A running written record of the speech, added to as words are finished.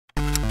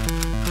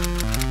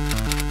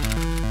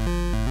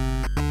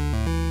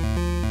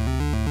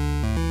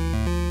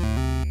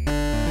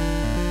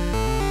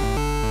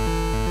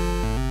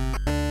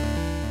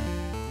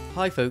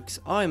Hi folks,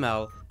 I'm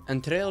Al,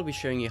 and today I'll be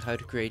showing you how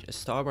to create a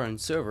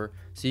Starbound server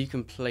so you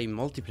can play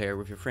multiplayer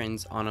with your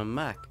friends on a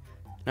Mac.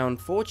 Now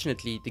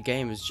unfortunately the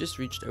game has just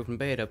reached open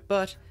beta,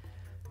 but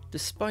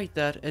despite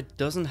that it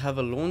doesn't have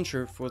a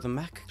launcher for the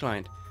Mac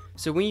client.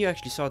 So when you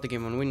actually start the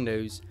game on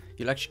Windows,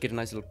 you'll actually get a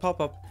nice little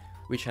pop-up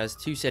which has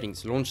two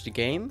settings: launch the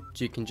game,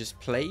 so you can just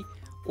play,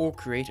 or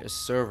create a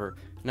server.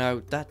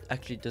 Now that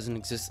actually doesn't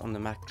exist on the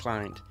Mac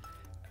client,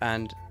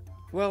 and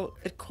well,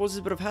 it causes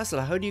a bit of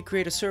hassle. How do you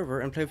create a server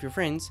and play with your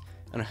friends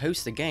and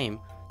host the game,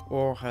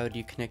 or how do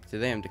you connect to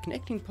them? The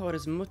connecting part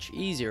is much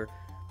easier,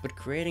 but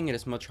creating it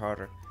is much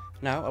harder.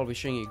 Now I'll be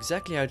showing you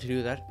exactly how to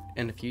do that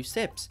in a few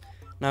steps.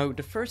 Now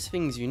the first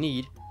things you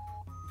need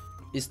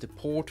is the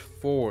port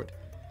forward.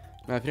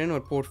 Now if you don't know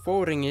what port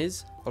forwarding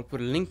is, I'll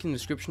put a link in the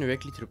description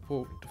directly to the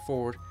port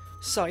forward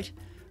site,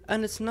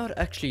 and it's not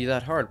actually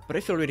that hard, but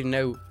if you already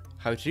know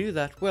how to do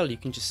that, well, you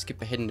can just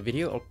skip ahead in the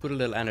video. I'll put a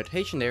little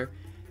annotation there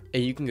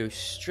and you can go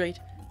straight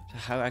to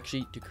how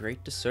actually to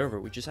create the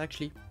server, which is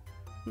actually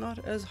not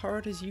as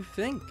hard as you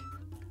think.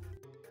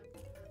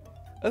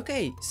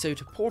 Okay, so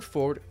to port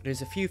forward,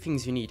 there's a few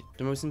things you need.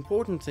 The most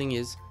important thing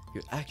is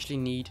you actually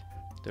need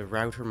the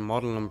router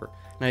model number.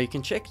 Now you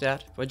can check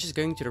that by just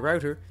going to the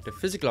router, the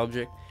physical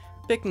object,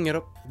 picking it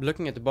up,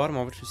 looking at the bottom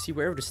of it to see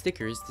wherever the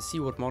sticker is to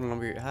see what model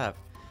number you have.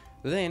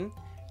 Then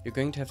you're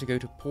going to have to go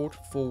to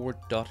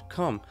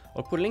portforward.com.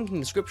 I'll put a link in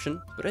the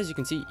description, but as you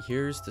can see,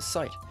 here's the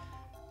site.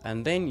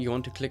 And then you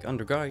want to click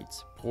under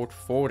guides, port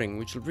forwarding,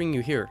 which will bring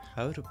you here,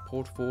 how to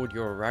port forward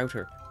your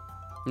router.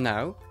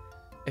 Now,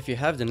 if you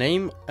have the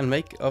name and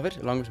make of it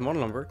along with the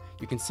model number,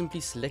 you can simply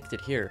select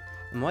it here.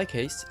 In my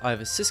case, I have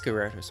a Cisco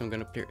router, so I'm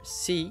going to clear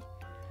C,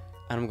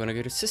 and I'm going to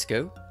go to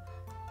Cisco,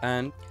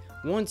 and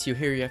once you're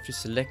here, you have to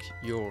select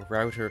your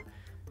router,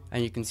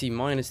 and you can see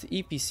mine is the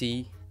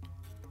EPC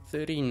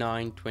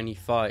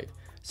 3925.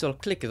 So I'll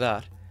click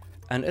that,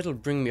 and it'll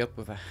bring me up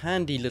with a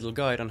handy little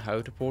guide on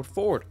how to port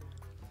forward.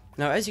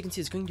 Now as you can see,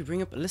 it's going to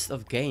bring up a list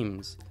of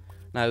games.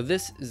 Now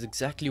this is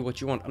exactly what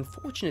you want.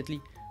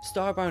 Unfortunately,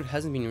 Starbound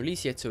hasn't been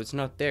released yet, so it's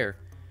not there.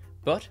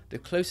 But the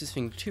closest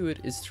thing to it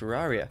is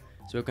Terraria.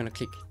 So we're going to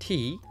click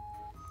T,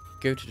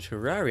 go to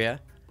Terraria,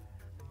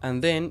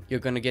 and then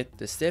you're going to get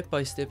the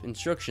step-by-step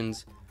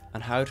instructions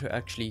on how to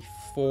actually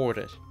forward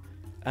it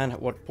and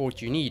what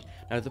port you need.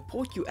 Now the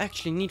port you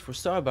actually need for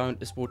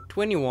Starbound is port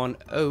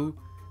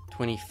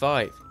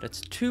 21025. That's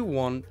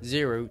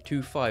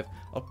 21025.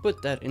 I'll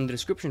put that in the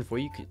description for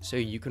you so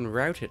you can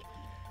route it.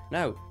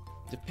 Now,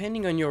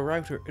 depending on your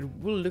router, it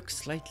will look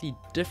slightly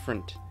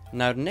different.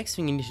 Now the next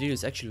thing you need to do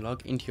is actually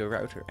log into your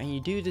router, and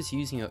you do this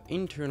using your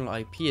internal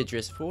IP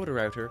address for the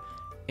router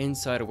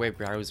inside a web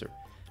browser.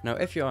 Now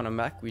if you're on a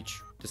Mac,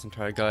 which this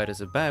entire guide is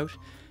about,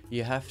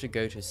 you have to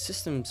go to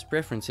Systems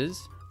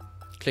Preferences,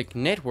 click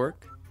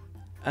Network,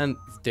 and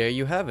there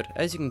you have it.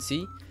 As you can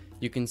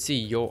see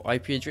your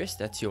IP address,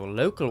 that's your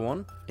local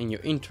one, and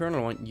your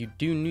internal one, you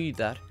do need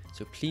that,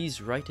 so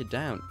please write it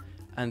down.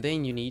 And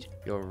then you need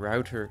your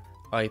router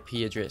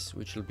IP address,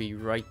 which will be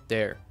right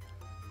there.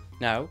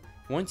 Now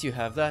once you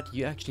have that,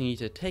 you actually need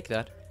to take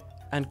that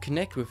and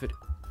connect with it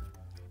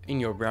in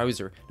your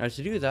browser. Now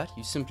to do that,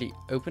 you simply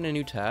open a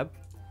new tab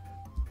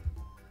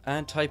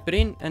and type it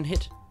in and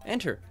hit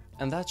enter,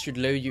 and that should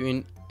load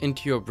you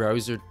into your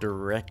browser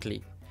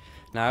directly.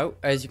 Now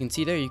as you can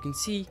see there, you can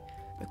see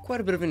quite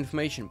a bit of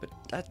information, but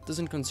that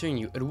doesn't concern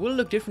you. It will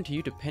look different to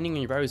you depending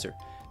on your browser.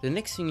 The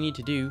next thing you need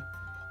to do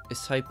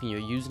is type in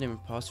your username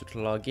and password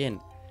to log in.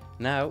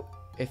 Now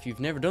if you've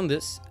never done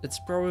this, it's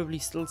probably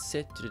still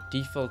set to the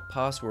default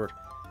password,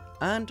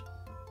 and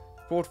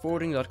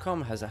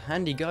portforwarding.com has a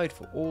handy guide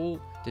for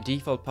all the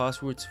default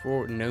passwords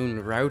for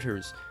known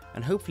routers,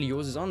 and hopefully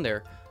yours is on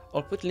there.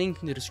 I'll put a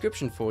link in the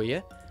description for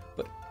you,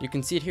 but you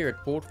can see it here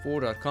at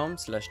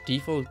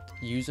portforward.com/default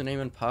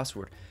username and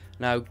password.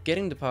 Now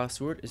getting the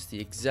password is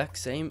the exact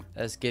same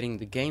as getting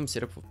the game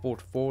set up for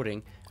port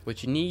forwarding.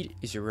 What you need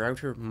is your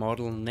router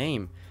model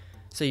name.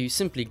 So you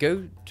simply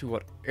go to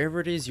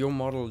whatever it is your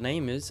model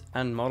name is,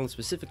 and model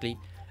specifically,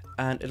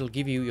 and it'll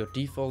give you your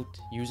default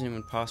username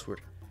and password.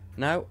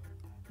 Now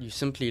you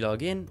simply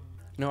log in.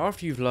 Now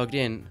after you've logged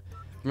in,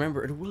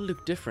 remember it will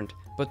look different,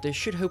 but there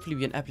should hopefully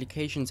be an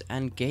applications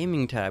and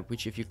gaming tab,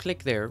 which if you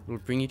click there will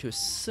bring you to a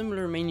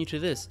similar menu to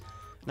this.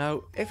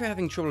 Now if you're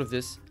having trouble with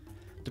this,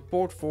 the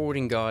port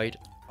forwarding guide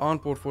on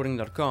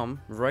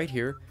portforwarding.com right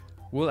here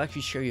will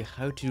actually show you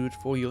how to do it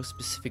for your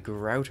specific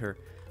router,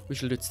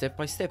 which will do it step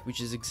by step,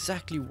 which is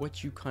exactly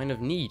what you kind of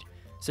need.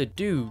 So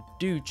do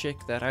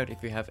check that out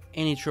if you have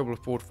any trouble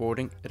with port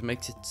forwarding. It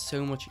makes it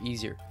so much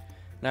easier.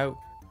 Now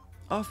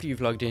after you've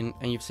logged in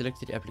and you've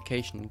selected the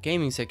application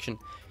gaming section,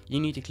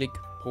 you need to click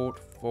port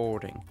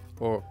forwarding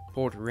or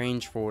port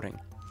range forwarding.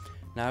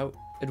 Now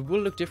it will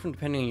look different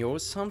depending on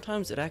yours.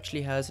 Sometimes it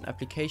actually has an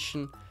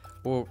application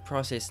or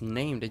process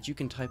name that you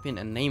can type in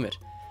and name it,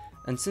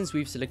 and since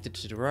we've selected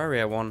the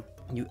Terraria one,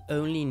 you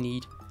only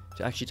need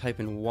to actually type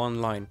in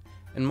one line.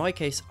 In my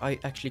case, I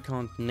actually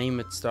can't name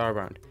it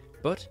Starbound,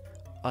 but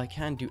I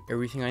can do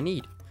everything I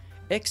need.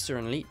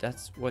 Externally,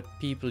 that's what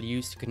people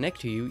use to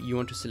connect to you. You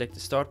want to select the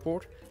start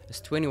port,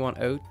 is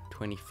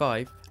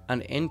 21.0.25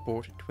 and end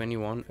port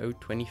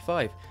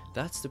 21.0.25.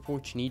 That's the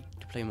port you need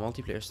to play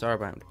multiplayer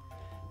Starbound.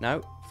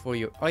 Now, for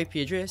your IP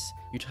address,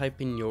 you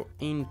type in your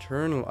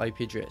internal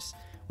IP address,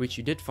 which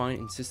you did find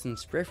in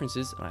Systems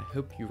Preferences, and I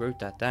hope you wrote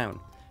that down.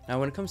 Now,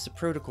 when it comes to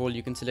protocol,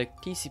 you can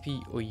select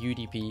TCP or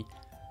UDP.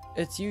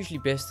 It's usually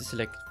best to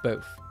select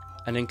both,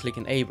 and then click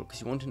Enable,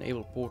 because you want to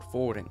enable port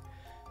forwarding.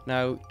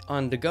 Now,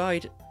 on the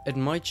guide, it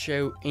might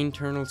show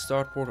internal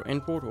start port or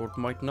end port, or it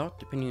might not,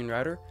 depending on your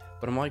router,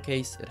 but in my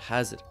case, it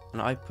has it,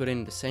 and I put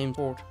in the same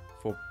port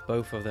for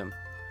both of them.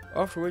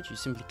 Afterwards, you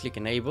simply click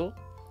Enable,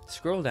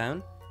 scroll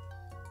down,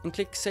 and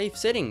click Save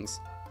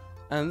Settings,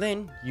 and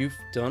then you've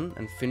done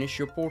and finished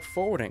your port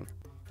forwarding.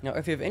 Now,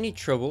 if you have any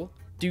trouble,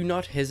 do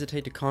not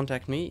hesitate to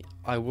contact me.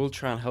 I will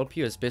try and help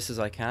you as best as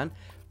I can,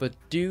 but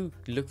do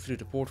look through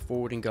the port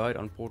forwarding guide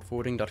on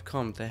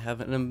portforwarding.com. They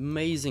have an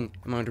amazing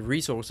amount of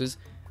resources,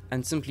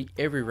 and simply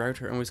every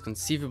router almost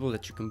conceivable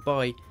that you can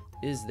buy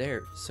is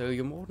there, so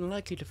you're more than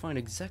likely to find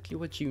exactly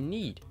what you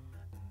need.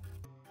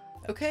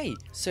 Okay,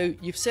 so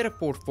you've set up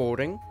port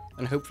forwarding,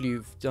 and hopefully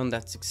you've done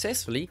that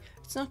successfully.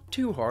 It's not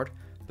too hard,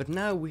 but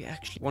now we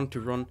actually want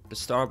to run the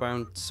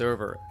Starbound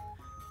server.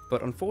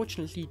 But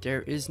unfortunately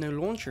there is no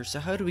launcher, so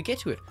how do we get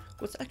to it?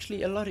 Well, it's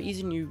actually a lot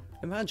easier than you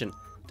imagine.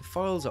 The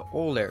files are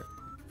all there.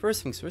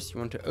 First things first, you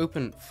want to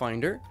open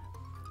Finder.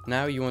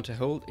 Now you want to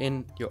hold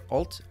in your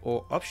Alt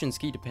or Options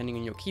key depending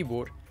on your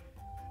keyboard.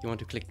 You want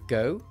to click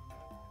Go,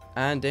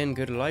 and then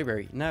go to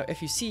Library. Now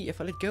if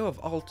I let go of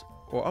Alt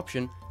or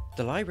Option,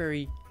 the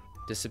library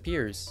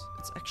disappears.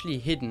 It's actually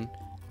hidden.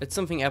 It's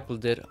something Apple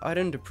did. I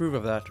don't approve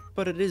of that,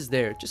 but it is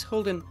there. Just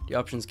hold in the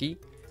Options key,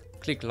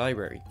 click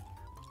Library.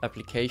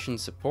 Application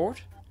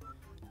Support,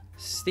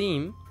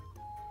 Steam.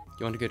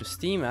 You want to go to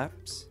Steam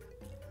Apps,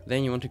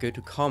 then you want to go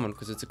to Common,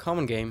 because it's a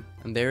common game,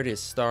 and there it is,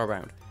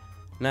 Starbound.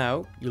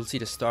 Now you'll see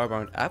the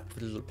Starbound app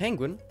with a little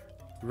penguin.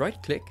 Right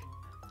click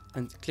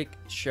and click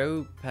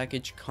Show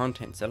Package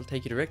Contents. That'll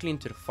take you directly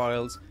into the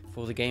files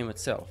for the game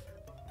itself.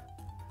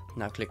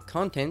 Now click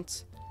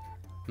Contents,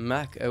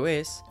 Mac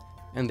OS,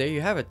 and there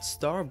you have it,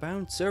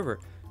 Starbound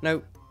server.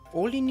 Now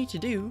all you need to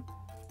do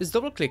is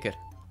double click it,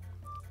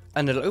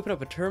 and it'll open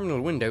up a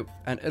terminal window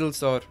and it'll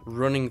start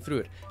running through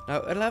it.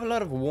 Now it'll have a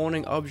lot of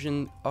warning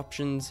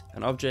options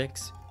and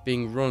objects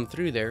being run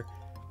through there,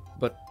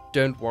 but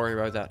don't worry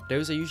about that.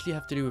 Those I usually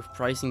have to do with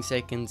pricing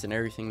seconds and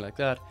everything like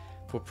that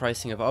for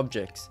pricing of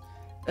objects.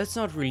 That's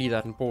not really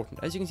that important.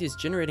 As you can see, it's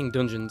generating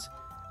dungeons,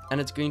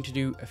 and it's going to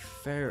do a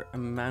fair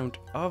amount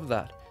of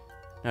that.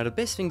 Now the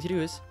best thing to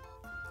do is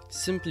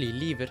simply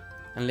leave it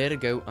and let it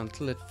go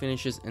until it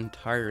finishes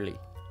entirely.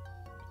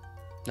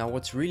 Now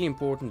what's really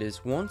important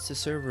is once the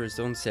server is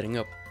done setting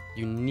up,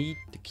 you need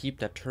to keep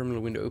that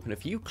terminal window open.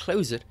 If you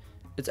close it,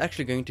 it's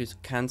actually going to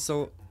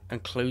cancel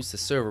and close the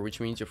server, which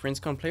means your friends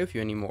can't play with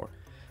you anymore.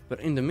 But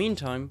in the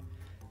meantime,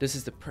 this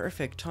is the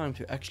perfect time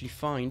to actually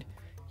find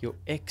your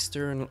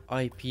external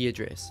IP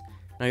address.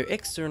 Now your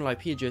external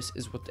IP address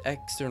is what the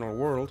external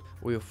world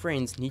or your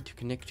friends need to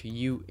connect to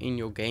you in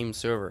your game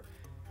server.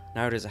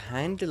 Now there's a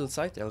handy little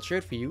site that I'll share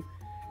it for you.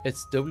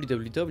 It's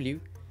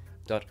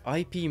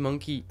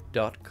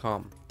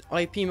www.ipmonkey.com.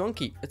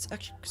 IPmonkey, it's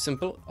actually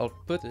simple. I'll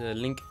put a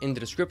link in the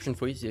description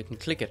for you so you can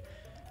click it.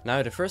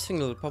 Now the first thing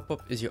that'll pop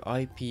up is your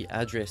IP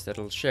address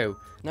that'll show.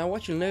 Now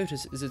what you'll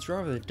notice is it's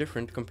rather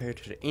different compared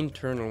to the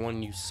internal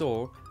one you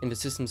saw in the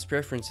Systems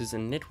Preferences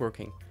and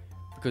Networking,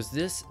 because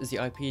this is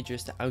the IP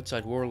address the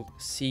outside world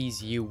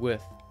sees you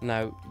with.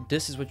 Now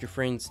this is what your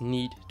friends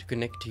need to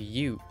connect to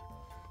you.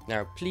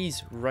 Now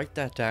please write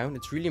that down.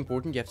 It's really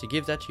important. You have to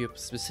give that to your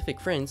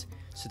specific friends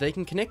so they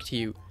can connect to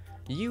you.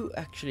 You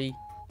actually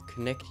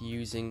connect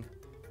using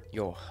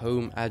your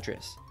home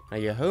address. Now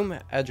your home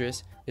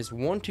address is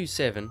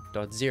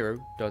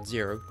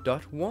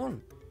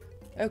 127.0.0.1.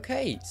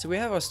 Okay, so we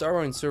have our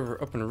Starbound server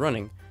up and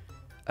running,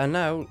 and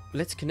now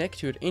let's connect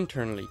to it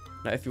internally.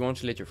 Now if you want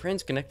to let your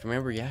friends connect,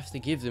 remember you have to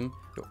give them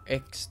your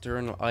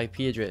external IP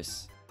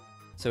address.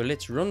 So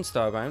let's run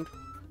Starbound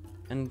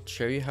and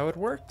show you how it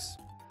works.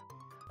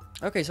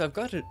 Okay, so I've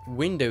got it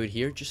windowed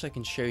here just so I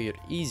can show you it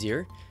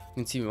easier. You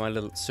can see my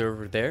little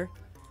server there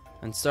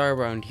and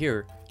Starbound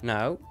here.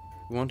 Now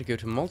we want to go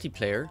to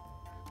multiplayer,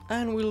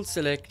 and we'll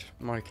select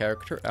my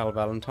character Al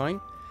Valentine,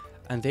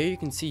 and there you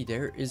can see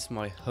there is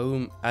my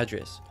home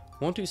address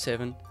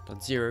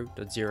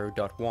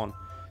 127.0.0.1.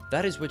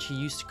 That is what you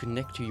use to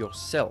connect to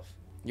yourself.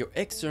 Your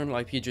external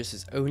IP address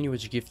is only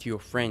what you give to your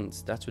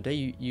friends. That's what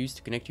they use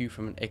to connect to you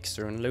from an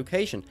external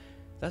location.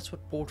 That's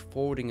what port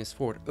forwarding is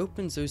for. It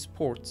opens those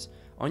ports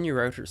on your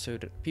router so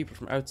that people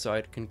from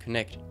outside can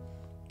connect.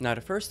 Now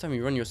the first time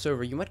you run your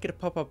server, you might get a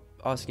pop-up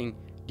asking,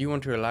 do you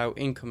want to allow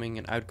incoming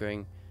and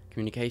outgoing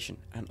communication?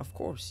 And of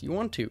course you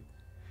want to.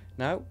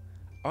 Now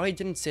I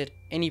didn't set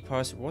any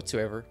password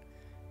whatsoever,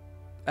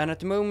 and at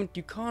the moment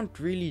you can't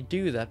really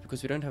do that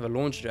because we don't have a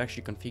launcher to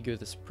actually configure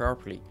this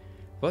properly.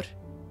 But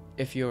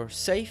if you're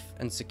safe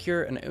and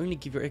secure and only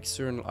give your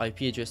external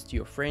IP address to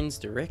your friends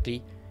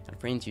directly, and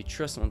friends you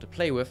trust and want to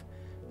play with,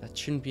 that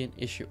shouldn't be an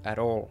issue at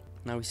all.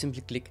 Now we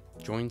simply click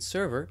join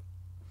server,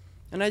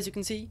 And as you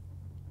can see,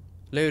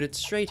 loaded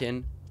straight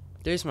in,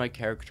 there's my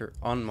character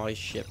on my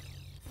ship.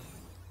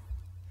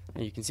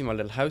 And you can see my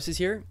little houses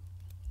here.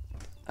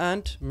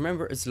 And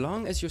remember, as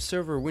long as your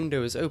server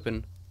window is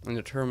open on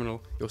the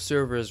terminal, your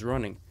server is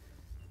running.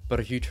 But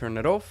if you turn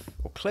it off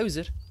or close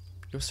it,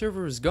 your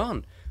server is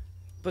gone.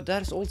 But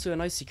that is also a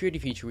nice security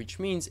feature, which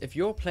means if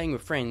you're playing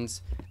with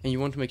friends and you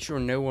want to make sure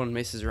no one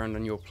messes around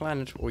on your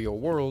planet or your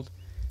world,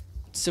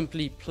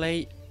 simply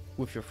play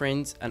with your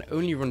friends and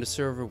only run the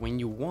server when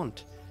you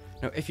want.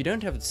 Now if you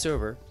don't have the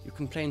server, you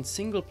can play in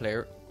single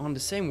player on the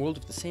same world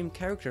with the same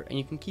character and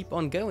you can keep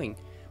on going,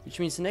 which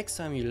means the next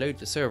time you load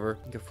the server,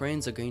 your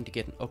friends are going to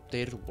get an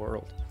updated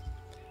world.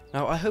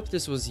 Now I hope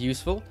this was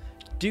useful.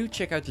 Do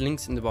check out the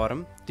links in the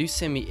bottom. Do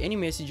send me any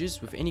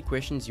messages with any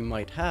questions you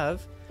might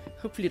have.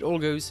 Hopefully it all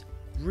goes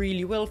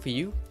really well for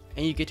you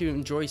and you get to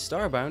enjoy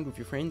Starbound with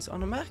your friends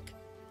on a Mac.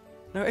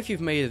 Now if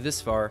you've made it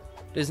this far,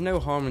 there's no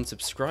harm in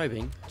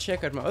subscribing.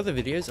 Check out my other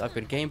videos, I've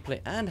got gameplay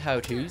and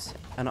how-tos,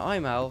 and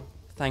I'm Al,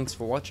 thanks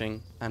for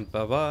watching, and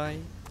bye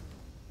bye.